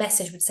 that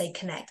message would say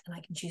connect, and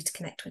I can choose to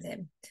connect with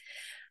him.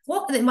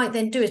 What it might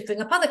then do is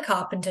bring up other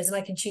carpenters, and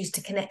I can choose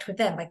to connect with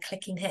them by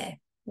clicking here.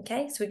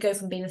 Okay, so we go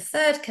from being a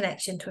third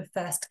connection to a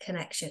first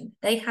connection.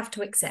 They have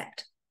to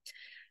accept.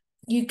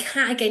 You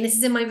can, again, this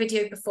is in my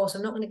video before, so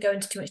I'm not going to go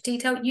into too much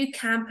detail. You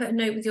can put a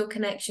note with your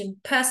connection.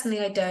 Personally,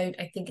 I don't.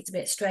 I think it's a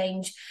bit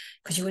strange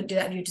because you wouldn't do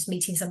that if you're just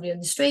meeting somebody on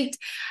the street.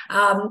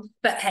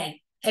 But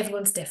hey,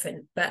 everyone's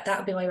different. But that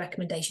would be my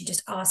recommendation.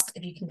 Just ask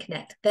if you can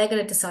connect. They're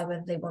going to decide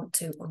whether they want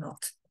to or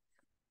not.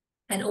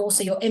 And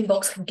also your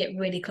inbox can get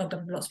really clogged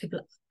up with lots of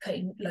people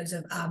putting loads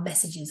of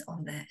messages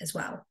on there as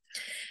well.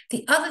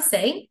 The other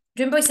thing,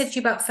 remember I said to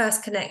you about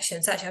first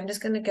connections? Actually, I'm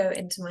just going to go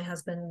into my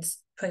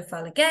husband's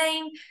profile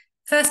again.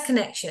 First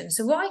connection.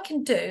 So what I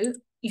can do,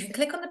 you can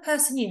click on the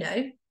person you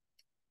know,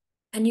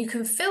 and you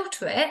can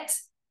filter it.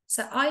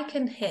 So I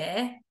can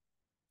here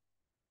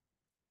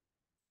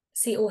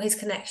see all his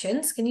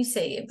connections. Can you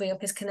see it? Bring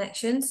up his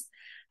connections.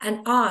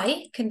 And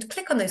I can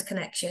click on those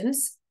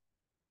connections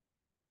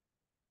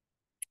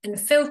and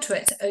filter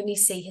it to only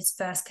see his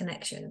first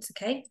connections,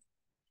 okay?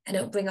 And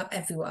it'll bring up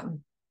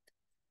everyone.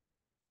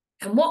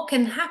 And what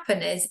can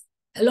happen is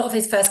a lot of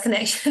his first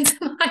connections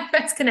are my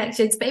first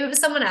connections, but if it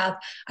was someone else,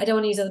 I don't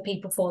want to use other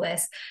people for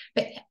this.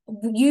 But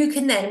you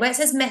can then, where it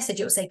says message,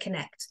 it will say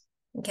connect,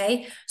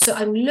 okay? So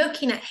I'm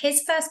looking at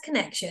his first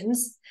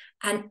connections,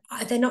 and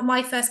they're not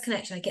my first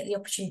connection. I get the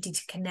opportunity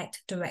to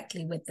connect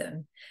directly with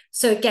them.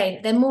 So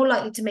again, they're more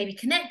likely to maybe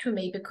connect with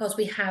me because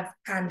we have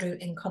Andrew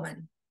in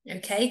common.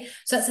 Okay,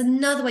 so that's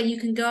another way you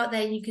can go out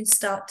there and you can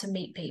start to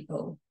meet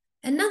people.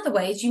 Another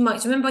way is you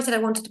might remember I said I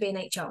wanted to be an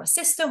HR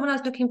assistant when I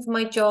was looking for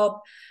my job.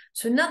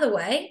 So another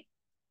way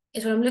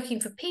is when I'm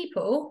looking for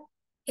people,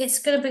 it's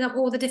going to bring up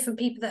all the different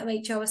people that are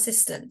HR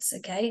assistants.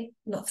 Okay,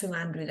 not through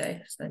Andrew though.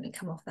 So let me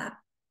come off that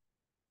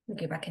and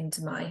go back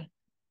into my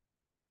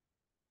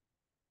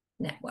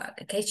network.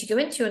 Okay, so you go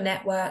into your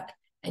network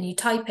and you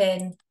type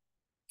in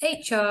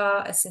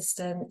HR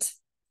assistant.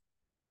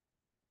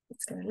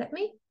 It's going to let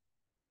me.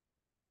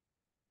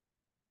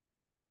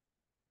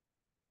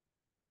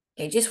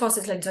 Okay, just whilst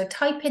it's loading, so I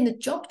type in the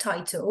job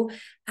title,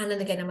 and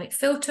then again I might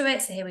filter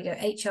it. So here we go,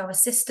 HR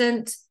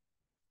assistant,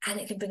 and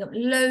it can bring up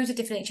loads of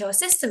different HR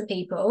assistant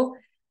people.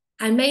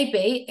 And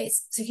maybe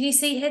it's, so can you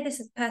see here,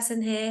 this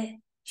person here,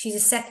 she's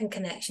a second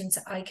connection, so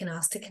I can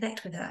ask to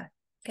connect with her.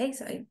 Okay,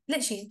 so I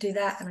literally do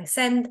that and I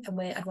send,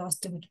 and I've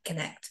asked them to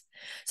connect.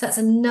 So that's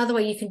another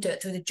way you can do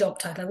it through the job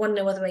title. I want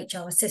to know other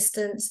HR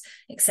assistants,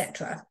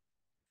 etc.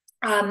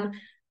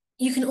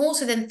 you can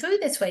also then, through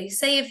this way,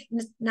 say if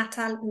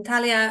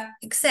Natalia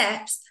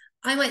accepts,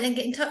 I might then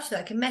get in touch with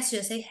her. I can message her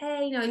and say,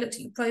 hey, I looked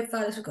at your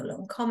profile, we've got a lot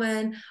in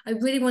common. I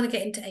really want to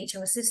get into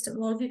HR assistant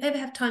role. If you ever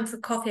have time for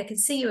coffee, I can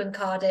see you in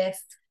Cardiff.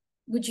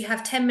 Would you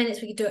have 10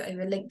 minutes? We could do it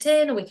over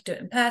LinkedIn or we could do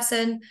it in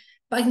person.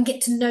 But I can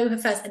get to know her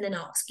first and then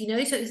ask, so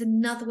it's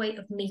another way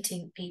of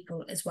meeting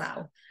people as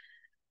well.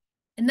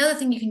 Another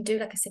thing you can do,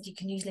 like I said, you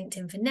can use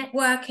LinkedIn for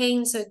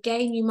networking. So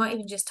again, you might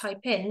even just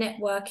type in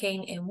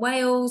networking in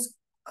Wales,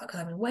 because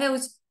I'm in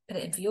Wales, put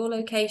it in for your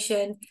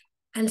location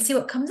and see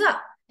what comes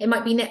up. It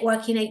might be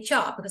networking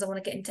HR because I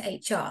want to get into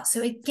HR.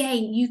 So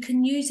again, you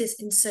can use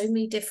this in so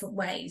many different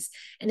ways,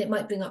 and it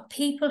might bring up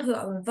people who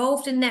are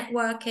involved in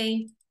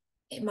networking.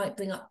 It might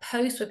bring up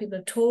posts where people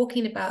are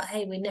talking about,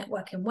 hey, we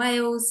network in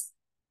Wales.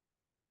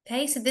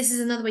 Okay, so this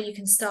is another way you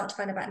can start to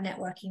find about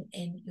networking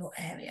in your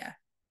area.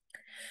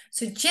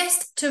 So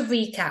just to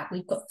recap,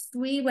 we've got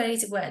 3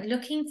 ways that we're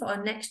looking for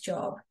our next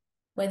job,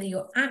 whether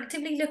you're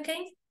actively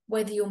looking,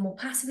 whether you're more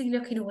passively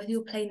looking, or whether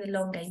you're playing the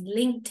long game.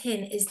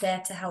 LinkedIn is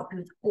there to help you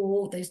with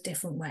all those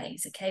different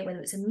ways, okay? Whether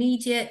it's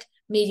immediate,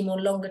 medium,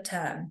 or longer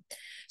term.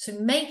 So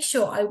make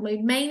sure, my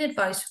main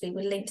advice would be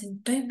with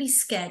LinkedIn, don't be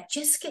scared,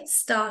 just get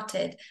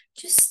started.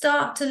 Just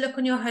start to look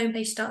on your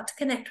homepage, start to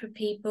connect with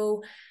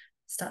people,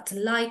 start to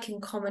like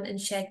and comment and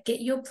share,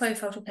 get your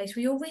profile to a place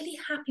where you're really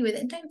happy with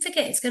it. And don't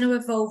forget, it's going to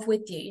evolve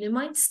with you.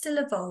 Mine's still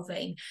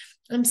evolving.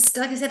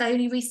 Like I said, I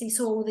only recently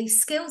saw all these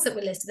skills that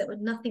were listed that were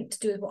nothing to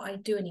do with what I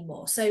do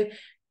anymore. So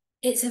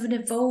it's an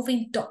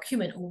evolving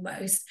document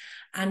almost,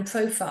 and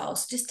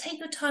profiles. Just take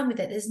your time with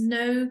it. It's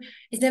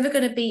never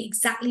going to be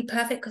exactly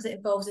perfect because it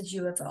evolves as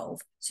you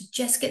evolve. So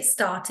just get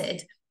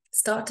started.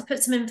 Start to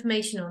put some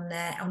information on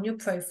there on your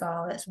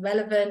profile that's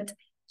relevant.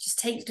 Just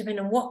take,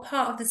 depending on what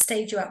part of the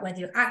stage you're at, whether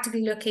you're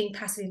actively looking,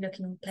 passively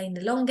looking, playing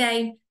the long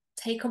game,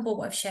 take on board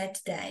what I've shared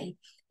today.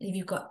 And if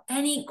you've got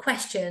any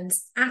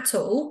questions at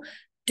all,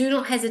 do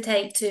not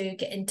hesitate to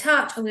get in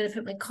touch. I'm going to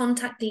put my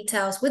contact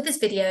details with this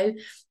video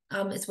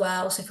as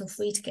well. So feel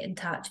free to get in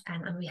touch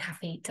and I'll be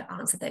happy to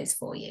answer those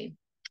for you.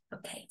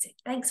 Okay, so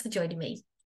thanks for joining me.